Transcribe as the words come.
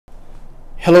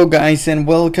Hello guys and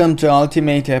welcome to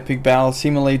Ultimate Epic Battle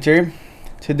Simulator.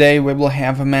 Today we will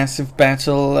have a massive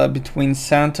battle between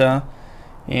Santa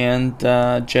and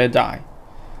JEDI.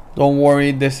 Don't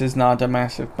worry, this is not a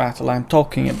massive battle I'm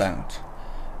talking about.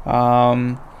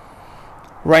 Right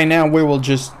now we will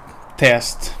just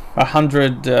test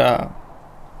 100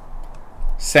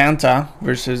 Santa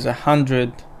versus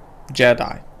 100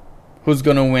 JEDI. Who's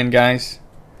gonna win, guys?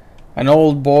 An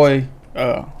old boy,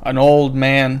 an old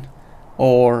man,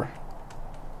 or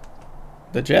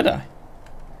the JEDI,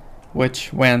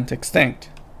 which went extinct?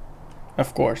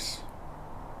 Of course,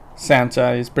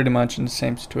 Santa is pretty much in the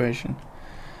same situation.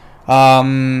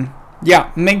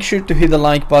 Yeah, make sure to hit the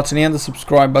like button and the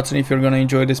subscribe button if you're gonna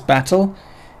enjoy this battle,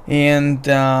 and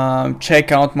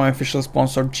check out my official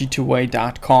sponsor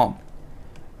G2A.com.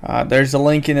 There's a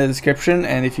link in the description,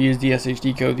 and if you use the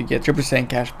SHD code you get 3%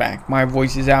 cash back. My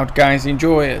voice is out, guys,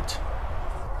 enjoy it.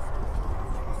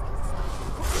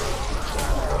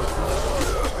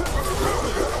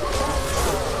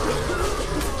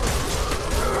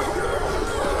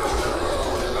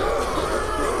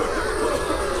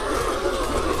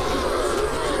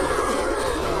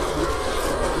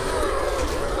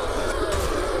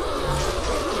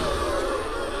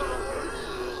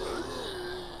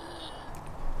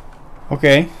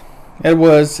 Okay, it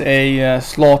was a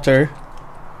slaughter.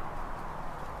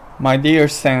 My dear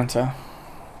Santa.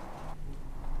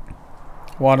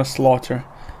 What a slaughter.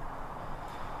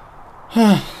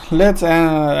 Let's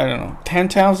I don't know,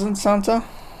 10,000 Santa?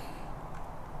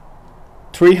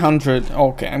 300.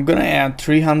 Okay, I'm gonna add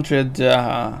 300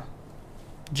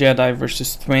 JEDI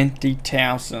versus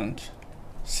 20,000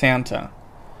 Santa.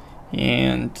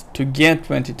 And to get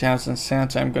 20,000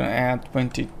 Santa, I'm gonna add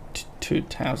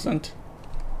 22,000.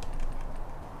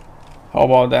 How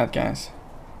about that, guys?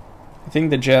 I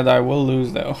think the JEDI will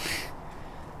lose though.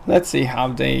 Let's see how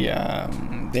they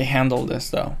handle this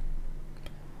though.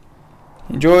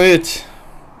 Enjoy it.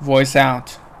 Voice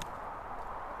out.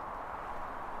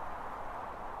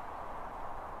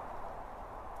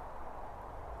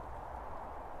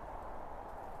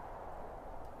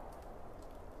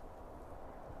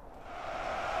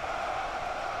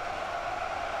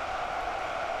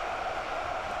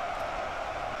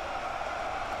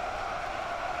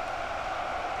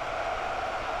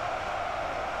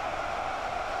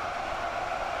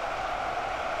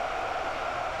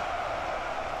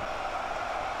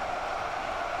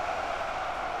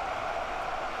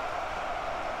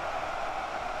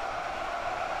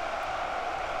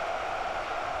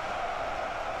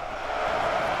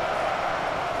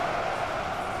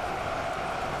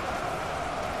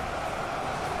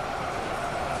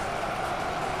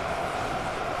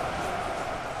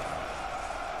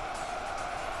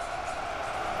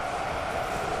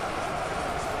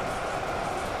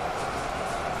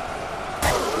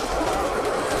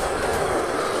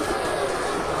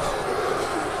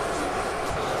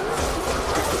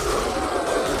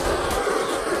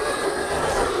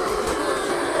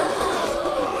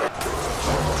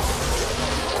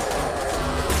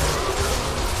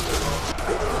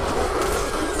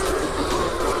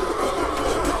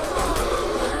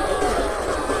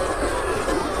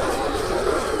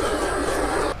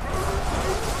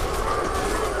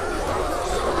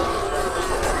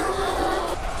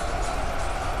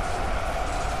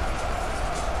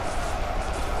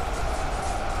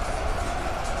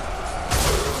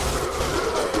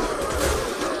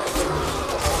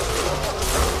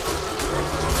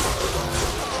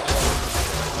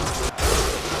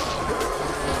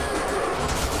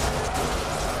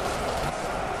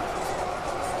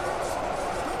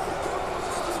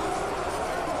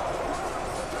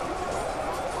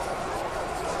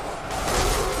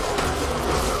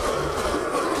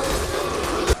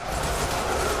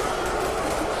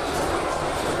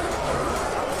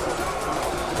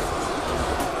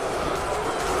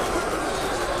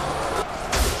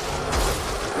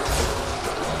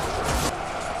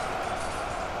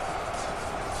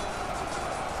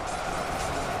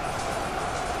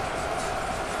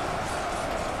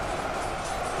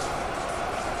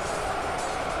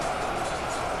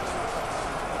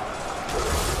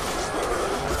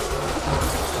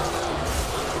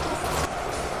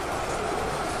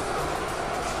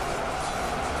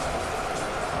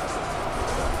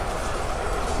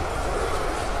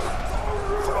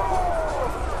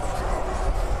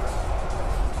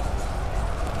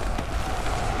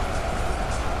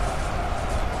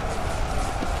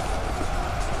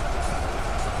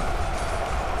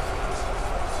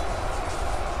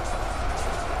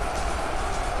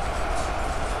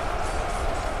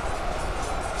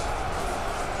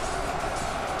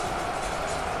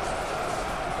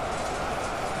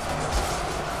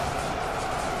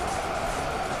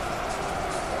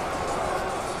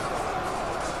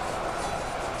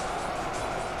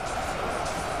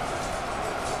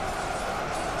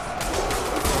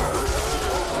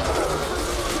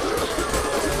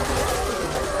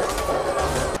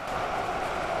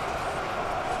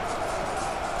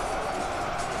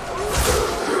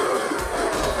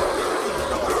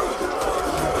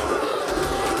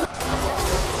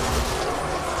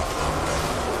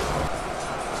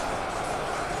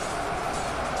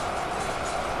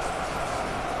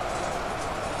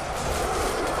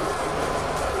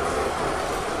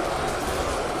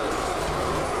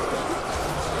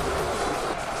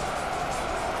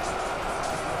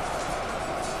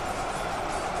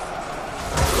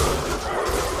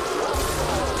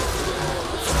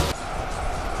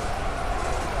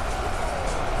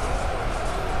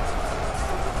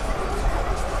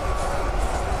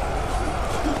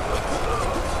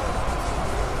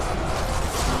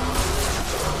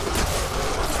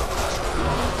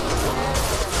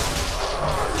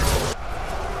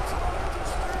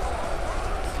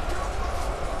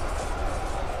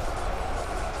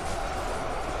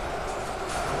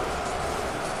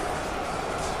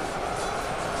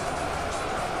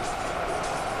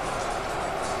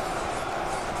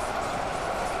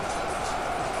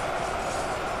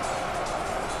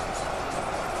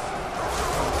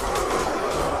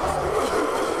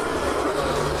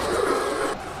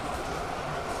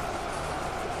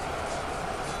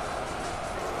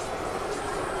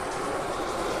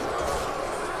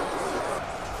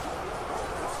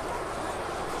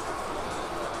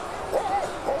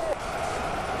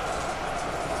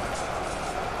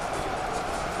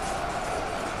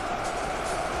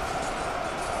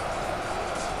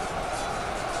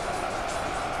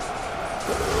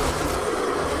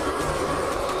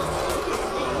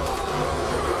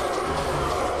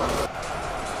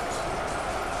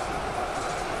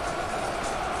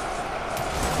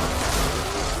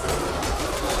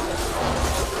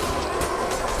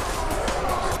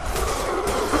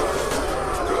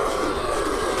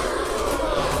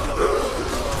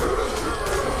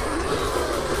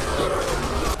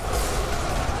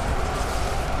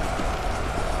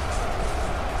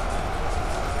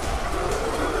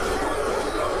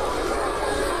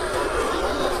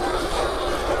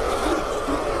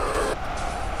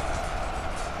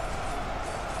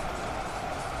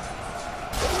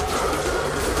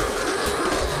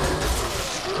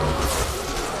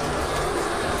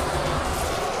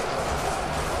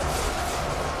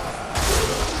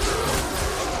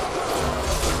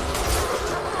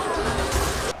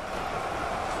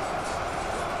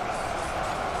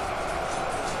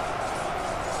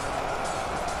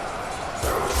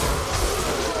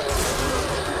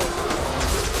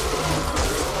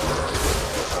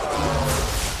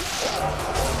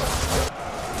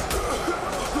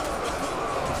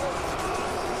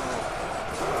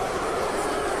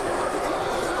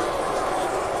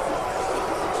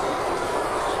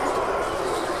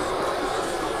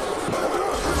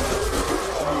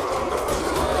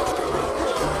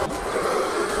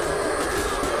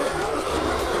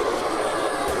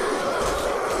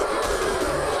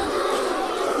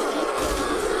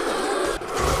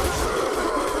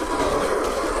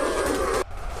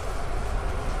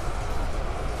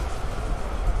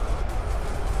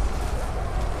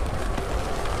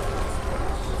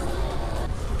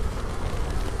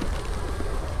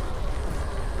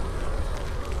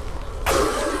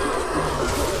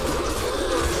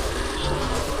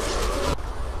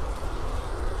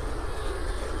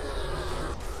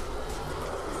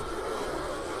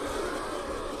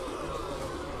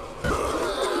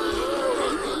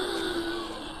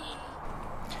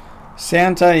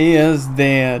 Santa is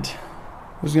dead.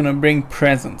 Who's gonna bring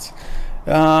presents?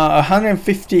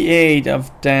 158 of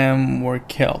them were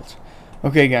killed.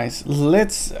 Okay guys,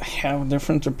 let's have a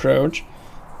different approach.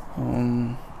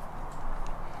 And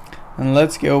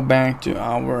let's go back to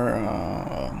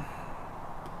our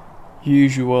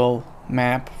usual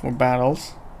map for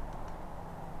battles.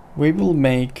 We will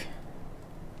make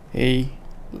a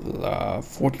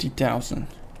 40,000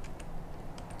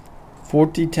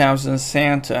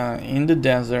 Santa in the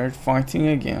desert fighting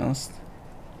against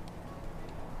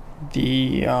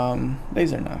the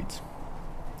laser knights.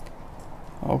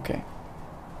 Okay,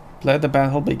 let the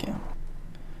battle begin.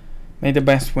 May the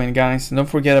best win, guys. Don't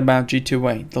forget about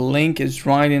G2A. The link is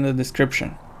right in the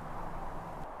description.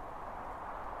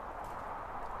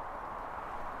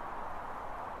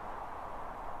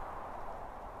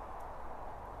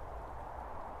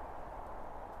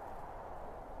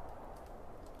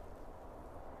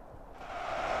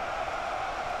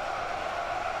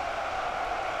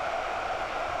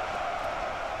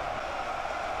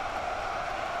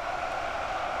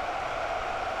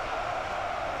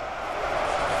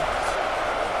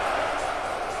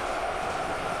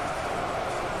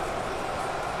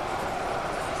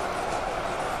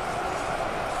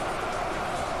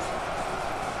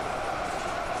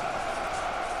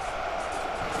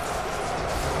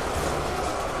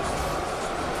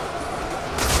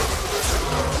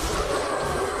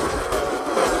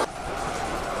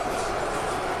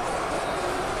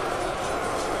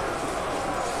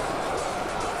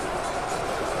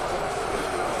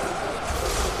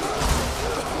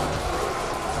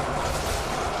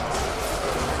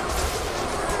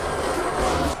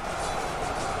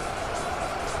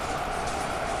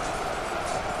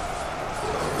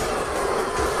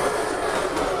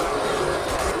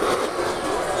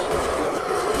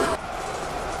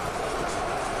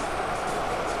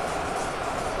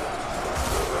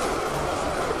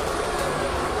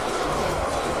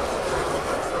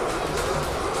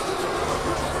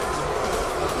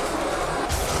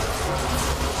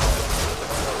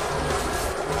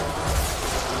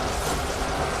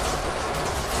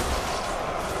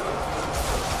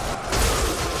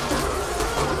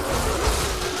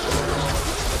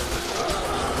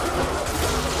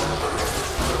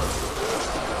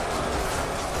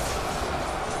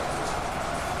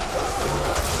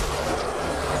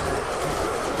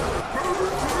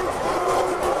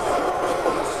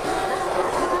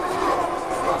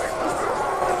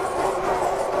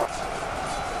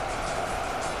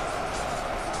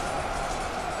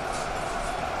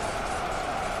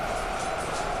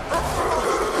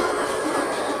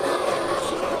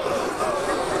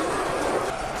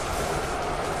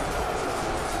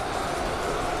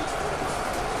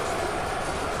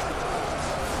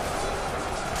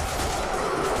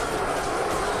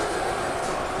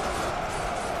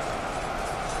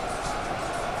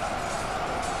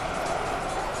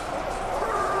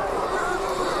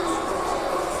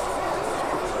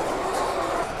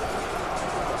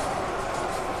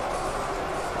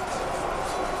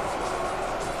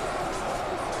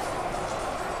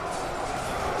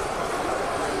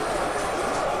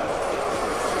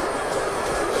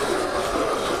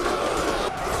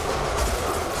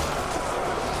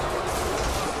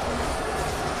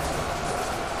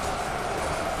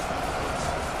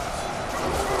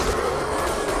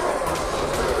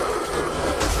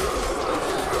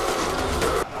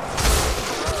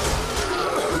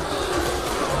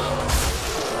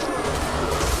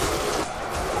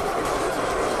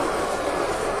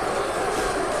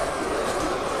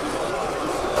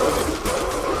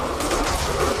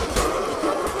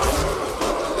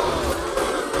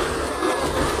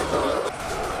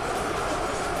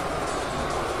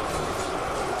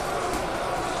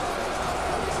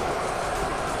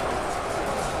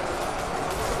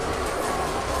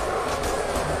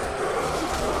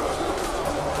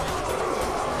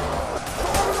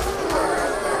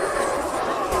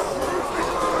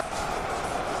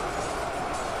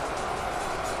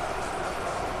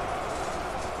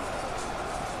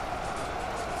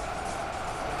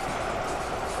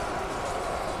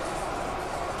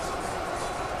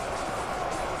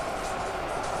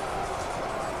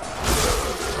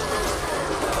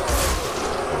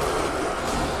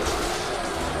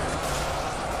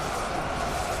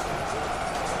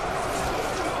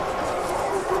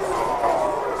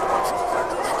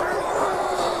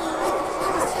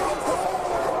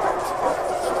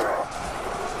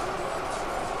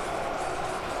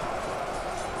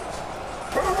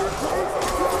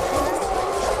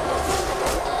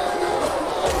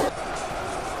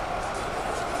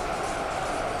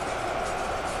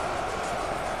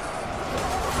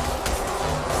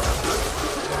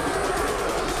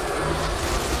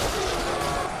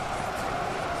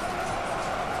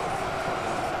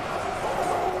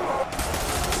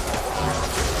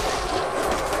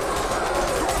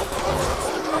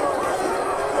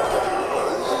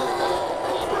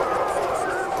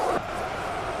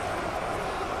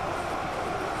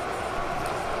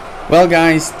 Well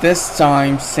guys, this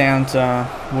time Santa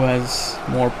was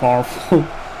more powerful.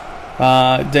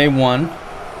 Day 1.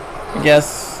 I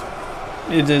guess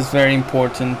it is very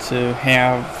important to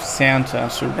have Santa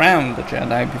surround the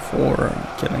Jedi before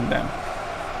killing them.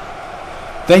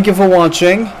 Thank you for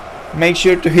watching. Make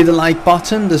sure to hit the like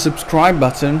button, the subscribe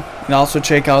button, and also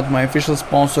check out my official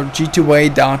sponsor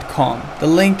G2A.com. The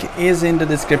link is in the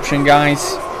description,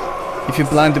 guys. If you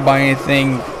plan to buy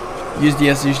anything, use the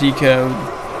SHD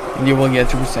code and you will get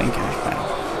 2% cash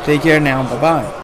back. Take care now, bye bye.